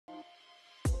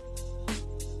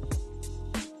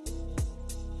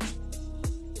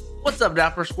What's up,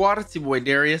 Dapper Squad? It's your boy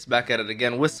Darius back at it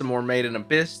again with some more Made in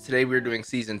Abyss. Today we're doing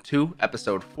season 2,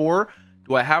 episode 4.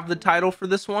 Do I have the title for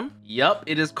this one? Yup,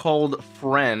 it is called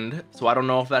Friend. So I don't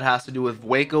know if that has to do with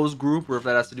Vueko's group or if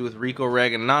that has to do with Riko,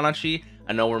 Reg, and Nanachi.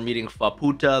 I know we're meeting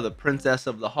Faputa, the princess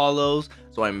of the Hollows.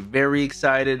 So I'm very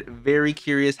excited, very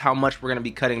curious how much we're going to be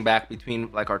cutting back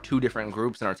between like our two different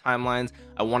groups and our timelines.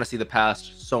 I want to see the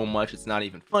past so much it's not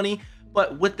even funny.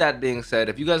 But with that being said,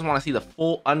 if you guys want to see the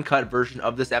full uncut version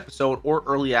of this episode or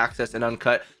early access and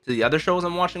uncut to the other shows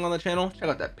I'm watching on the channel, check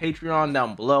out that Patreon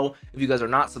down below. If you guys are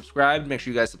not subscribed, make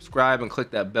sure you guys subscribe and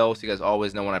click that bell so you guys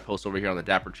always know when I post over here on the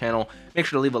Dapper channel. Make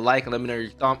sure to leave a like and let me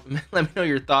know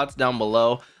your thoughts down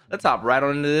below. Let's hop right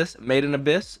on into this Made in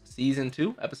Abyss season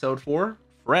 2, episode 4,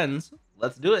 Friends.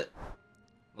 Let's do it.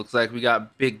 Looks like we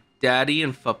got Big Daddy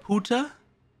and Faputa.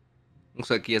 Looks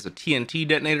like he has a TNT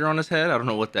detonator on his head. I don't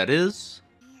know what that is.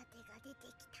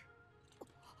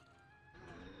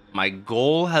 My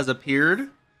goal has appeared.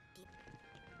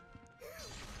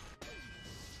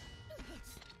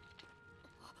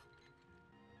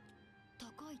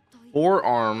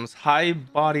 Forearms, high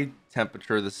body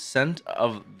temperature, the scent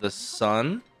of the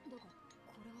sun.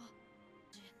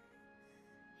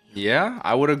 Yeah,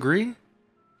 I would agree.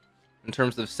 In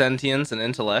terms of sentience and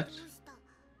intellect.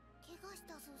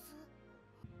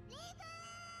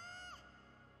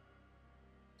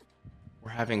 We're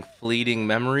having fleeting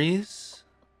memories.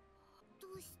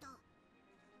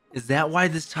 Is that why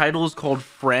this title is called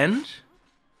Friend?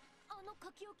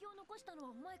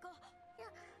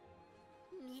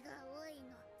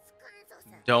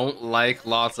 Don't like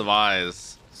lots of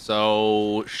eyes.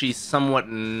 So she's somewhat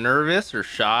nervous or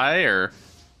shy, or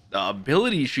the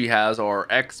abilities she has are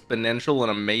exponential and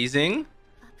amazing.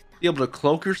 Be able to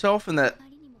cloak yourself in that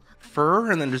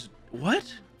fur and then just what?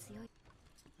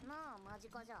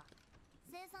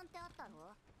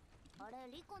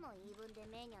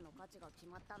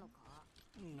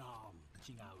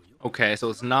 Okay, so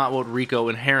it's not what Riko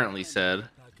inherently said.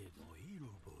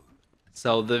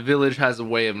 So the village has a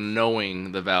way of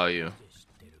knowing the value.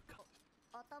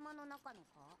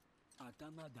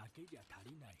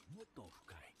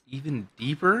 Even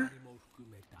deeper?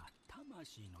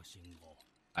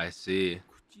 I see.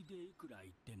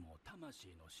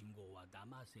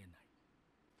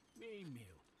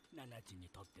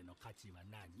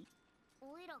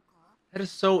 That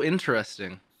is so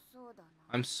interesting.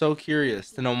 I'm so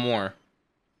curious to know more.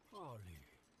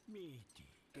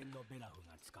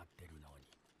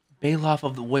 Belaf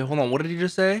of the... Wait, hold on. What did he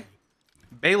just say?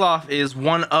 Belaf is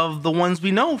one of the ones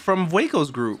we know from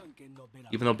Vueko's group.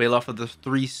 Even though Belaf of the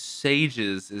 3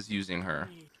 sages is using her.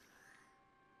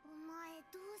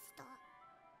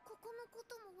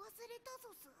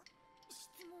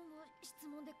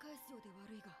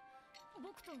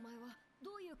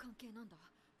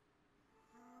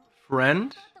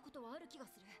 Friend?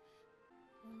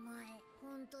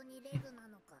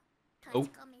 Oh.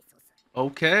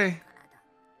 Okay.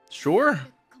 Sure.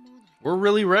 We're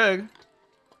really Reg.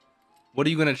 What are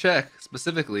you gonna check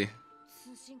specifically?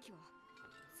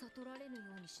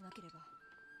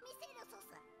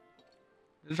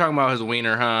 You're talking about his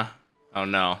wiener, huh? Oh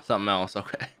no, something else.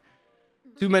 Okay.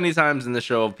 Too many times in the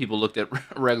show people looked at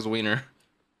Reg's wiener.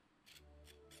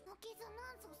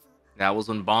 That was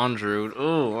when Bond drew.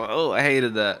 Oh, I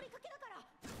hated that.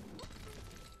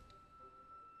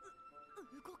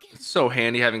 It's so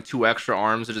handy having 2 extra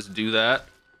arms to just do that.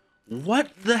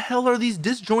 What the hell are these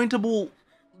disjointable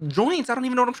joints? I don't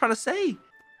even know what I'm trying to say.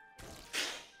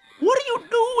 What are you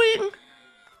doing?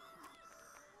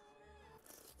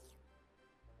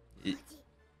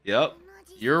 Yep.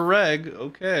 You're Reg.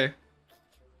 Okay.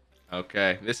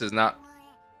 Okay. This is not...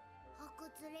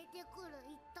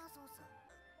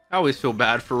 I always feel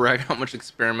bad for Reg, how much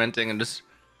experimenting and just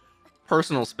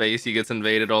personal space he gets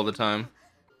invaded all the time.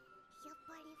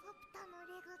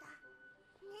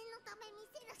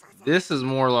 This is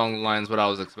more along the lines what I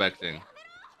was expecting.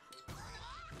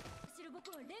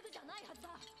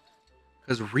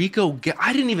 Because Riko...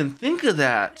 I didn't even think of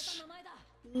that.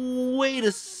 Wait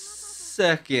a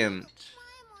second.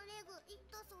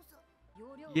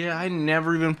 Yeah, I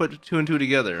never even put 2 and 2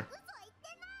 together.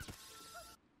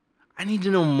 I need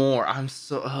to know more. I'm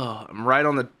right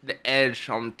on the edge.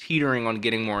 I'm teetering on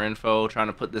getting more info, trying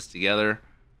to put this together.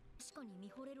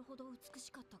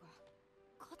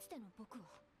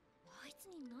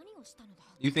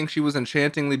 You think she was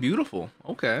enchantingly beautiful?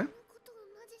 Okay.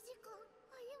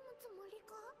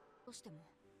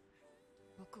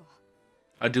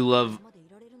 I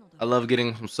love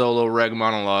getting some solo Reg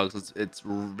monologues. It's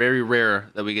very rare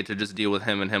that we get to just deal with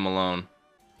him and him alone.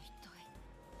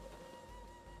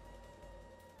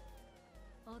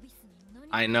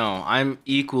 I know. I'm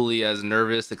equally as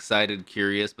nervous, excited,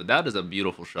 curious, but that is a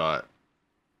beautiful shot.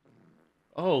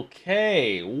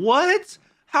 Okay, what?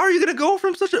 How are you gonna go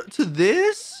from such a to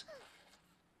this?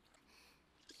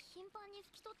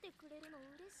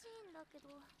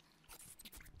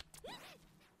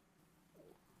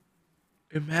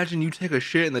 Imagine you take a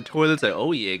shit in the toilet, say,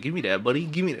 "Oh yeah, give me that, buddy,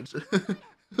 give me that."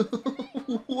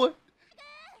 What?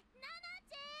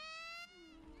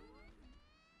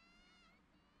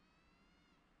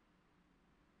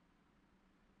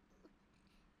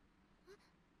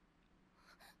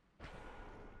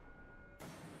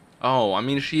 Oh, I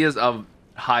mean, she is of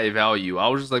high value. I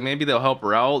was just like, maybe they'll help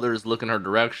her out. They're just looking her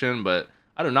direction, but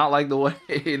I do not like the way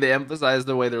they emphasize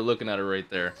the way they're looking at her right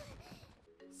there.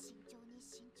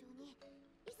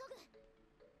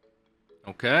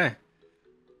 Okay.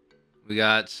 We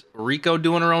got Riko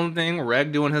doing her own thing,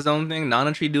 Reg doing his own thing,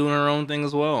 Nanachi doing her own thing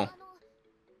as well.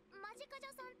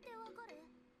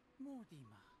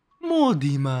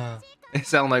 Modima. They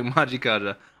sound like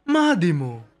Majikaja.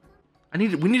 Madimo.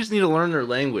 We just need to learn their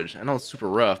language. I know it's super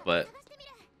rough, but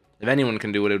if anyone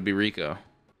can do it, it would be Riko.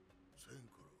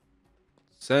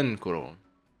 Senkuro.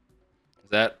 Is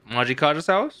that Majikaja's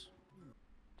house?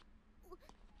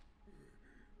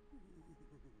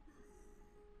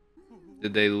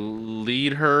 Did they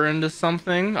lead her into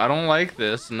something? I don't like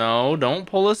this. No, don't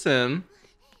pull us in.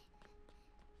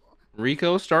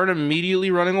 Riko, start immediately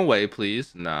running away,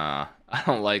 please. Nah, I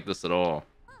don't like this at all.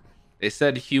 They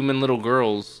said human little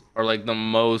girls are like the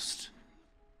most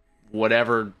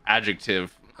whatever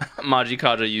adjective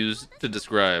Majikaja used to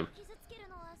describe.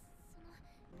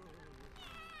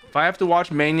 If I have to watch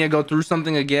Meinya go through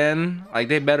something again, like,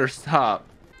 they better stop.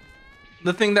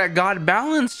 The thing that got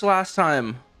balanced last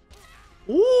time.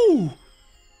 Ooh!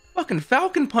 Fucking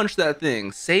Falcon punched that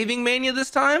thing. Saving Meinya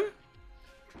this time?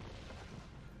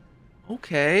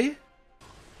 Okay.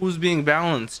 Who's being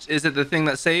balanced? Is it the thing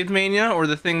that saved Meinya or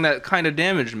the thing that kind of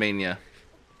damaged Meinya?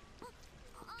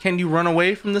 Can you run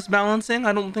away from this balancing?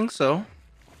 I don't think so.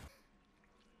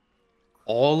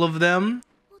 All of them?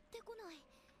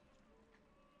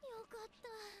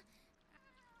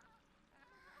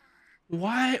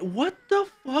 Why? What the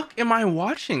fuck am I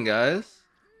watching, guys?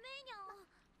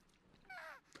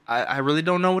 I really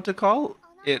don't know what to call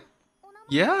it.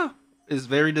 Yeah, is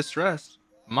very distressed.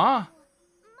 Maaa.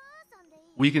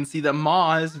 We can see that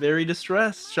Maaa is very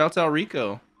distressed. Shouts out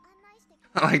Riko.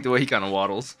 I like the way he kind of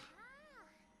waddles.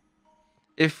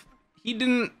 If he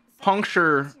didn't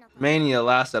puncture Meinya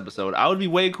last episode, I would be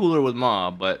way cooler with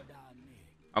Maaa, but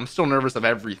I'm still nervous of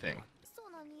everything.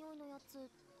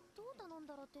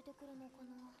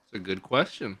 It's a good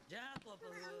question.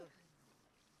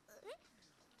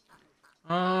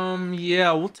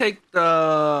 Yeah, we'll take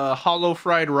the hollow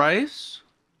fried rice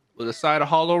with a side of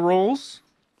hollow rolls.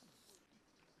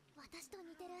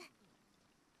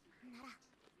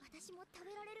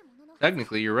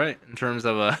 Technically, you're right. In terms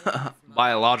of a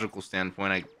biological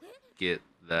standpoint, I get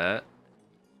that.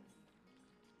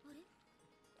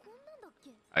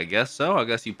 I guess so. I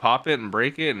guess you pop it and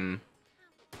break it and...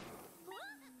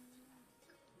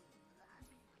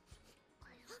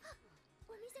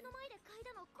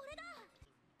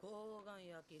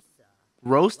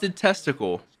 Roasted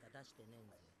testicle.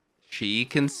 She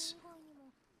can...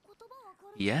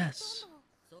 Yes.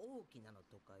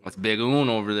 What's Big Un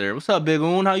over there? What's up, Big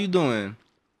Un? How you doing?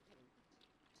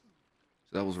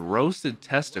 So that was roasted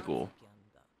testicle.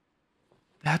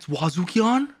 That's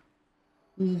Wazukyan?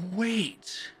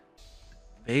 Wait.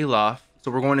 Belaf. So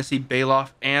we're going to see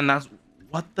Belaf and that's...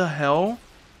 What the hell?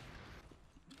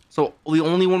 So the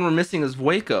only one we're missing is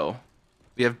Vueko.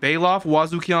 We have Belaf,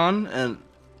 Wazukyan, and...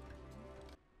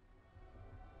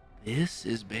 This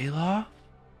is Belaf?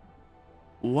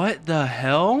 What the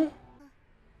hell?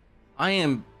 I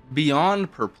am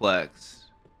beyond perplexed.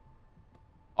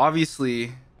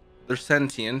 Obviously, they're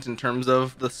sentient in terms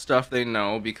of the stuff they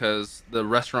know because the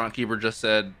restaurant keeper just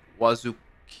said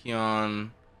Wazukyan.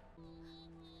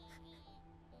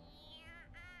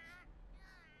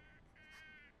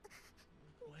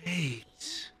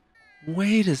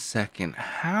 Wait a second.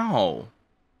 How?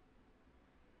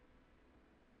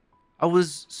 I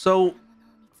was so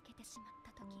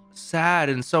sad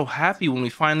and so happy when we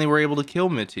finally were able to kill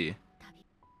Mitty.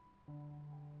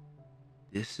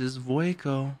 This is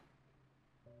Vueko.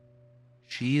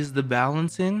 She is the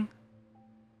balancing?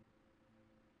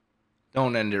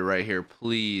 Don't end it right here,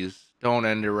 please. Don't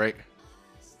end it right.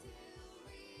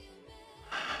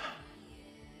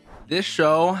 This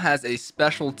show has a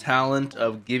special talent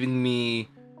of giving me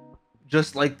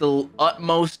just like the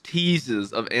utmost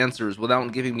teases of answers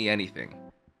without giving me anything.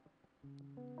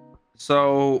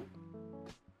 So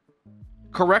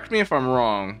correct me if I'm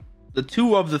wrong. The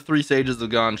two of the three sages of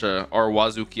Ganja are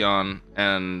Wazukyan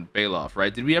and Belaf,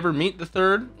 right? Did we ever meet the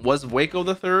third? Was Vueko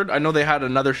the third? I know they had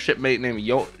another shipmate named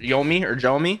Yomi or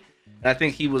Jomi, and I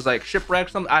think he was like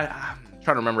shipwrecked. Something. I'm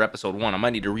trying to remember episode 1. I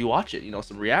might need to rewatch it. You know,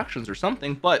 some reactions or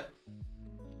something. But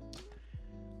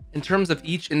in terms of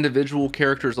each individual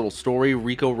character's little story,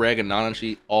 Riko, Reg, and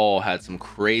Nanachi all had some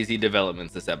crazy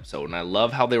developments this episode, and I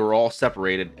love how they were all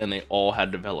separated and they all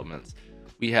had developments.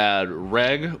 We had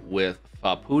Reg with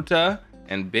Faputa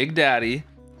and Big Daddy,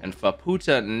 and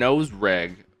Faputa knows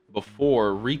Reg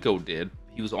before Riko did.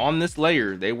 He was on this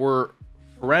layer. They were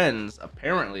friends,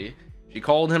 apparently. She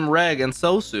called him Reg and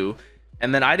Sosu,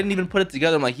 and then I didn't even put it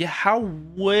together. I'm like, yeah, how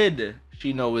would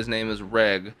she know his name is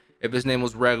Reg if his name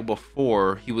was Reg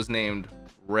before he was named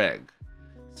Reg?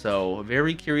 So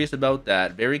very curious about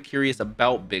that. Very curious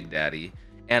about Big Daddy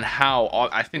and how,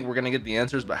 I think we're gonna get the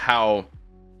answers, but how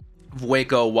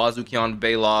Vueko, Wazukyan,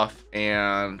 Belaf,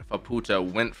 and Faputa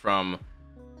went from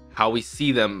how we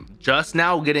see them just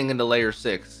now getting into layer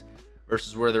 6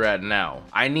 versus where they're at now.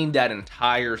 I need that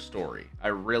entire story. I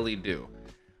really do.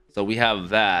 So we have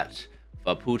that.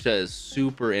 Faputa is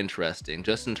super interesting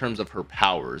just in terms of her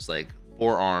powers. Like,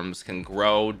 forearms can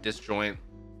grow, disjoint,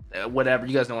 whatever.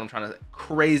 You guys know what I'm trying to say.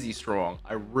 Crazy strong.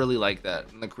 I really like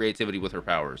that and the creativity with her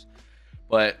powers.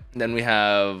 But then we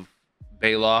have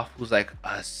Belaf, who's like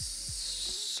a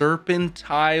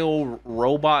serpentile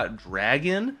robot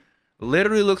dragon.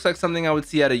 Literally looks like something I would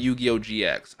see at a Yu-Gi-Oh!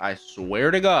 GX. I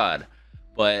swear to God.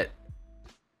 But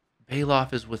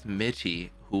Belaf is with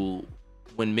Mitty, who,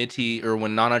 when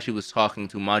Nanachi was talking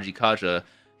to Majikaja,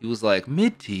 he was like,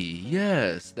 Mitty,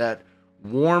 yes, that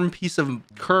warm piece of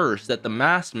curse that the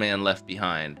masked man left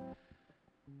behind.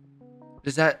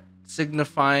 Is that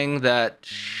signifying that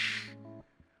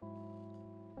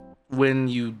when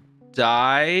you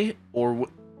die, or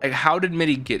like, how did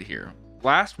Mitty get here?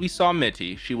 Last we saw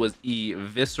Mitty, she was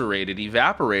evaporated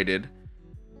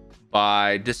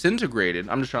by disintegrated.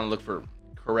 I'm just trying to look for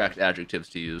correct adjectives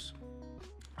to use.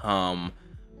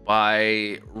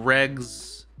 By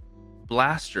Reg's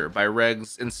blaster, by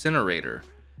Reg's incinerator.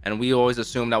 And we always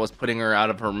assumed that was putting her out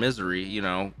of her misery, you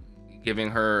know, giving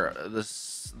her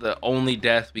the only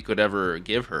death we could ever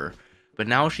give her. But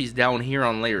now she's down here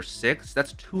on layer 6.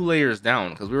 That's 2 layers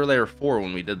down, because we were layer 4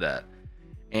 when we did that.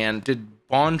 And did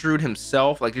Bondrewd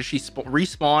himself, like, did she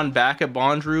respawn back at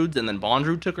Bondrewd's and then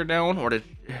Bondrewd took her down? Or did...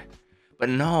 But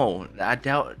no, I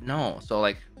doubt, no. So,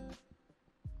 like,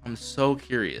 I'm so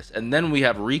curious. And then we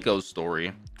have Riko's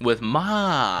story with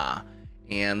Maaa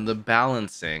and the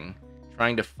balancing,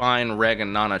 trying to find Reg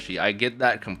and Nanachi. I get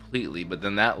that completely, but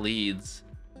then that leads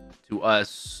to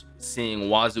us seeing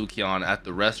Wazukyan at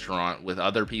the restaurant with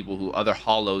other people other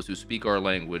hollows who speak our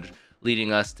language,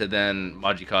 leading us to then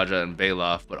Majikaja and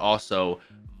Belaf, but also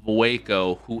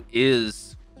Vueko, who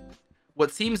is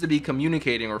what seems to be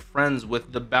communicating or friends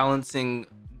with the balancing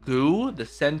goo, the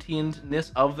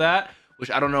sentientness of that,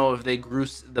 which I don't know if they grew,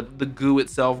 the goo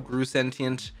itself grew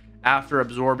sentient after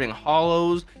absorbing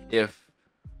hollows, if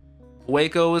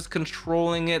Vueko is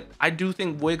controlling it. I do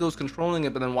think Vueko's controlling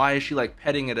it, but then why is she like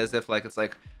petting it as if like it's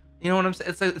like, you know what I'm saying?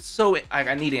 It's like, it's so,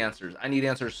 I need answers. I need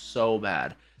answers so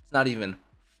bad. It's not even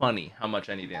funny how much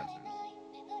I need answers.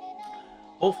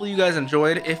 Hopefully you guys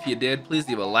enjoyed. If you did, please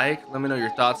leave a like. Let me know your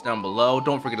thoughts down below.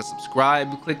 Don't forget to subscribe,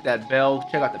 click that bell,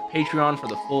 check out the Patreon for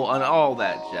the full and all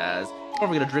that jazz. Don't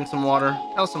forget to drink some water,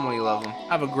 tell someone you love them.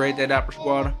 Have a great day, Dapper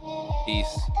Squad.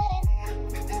 Peace.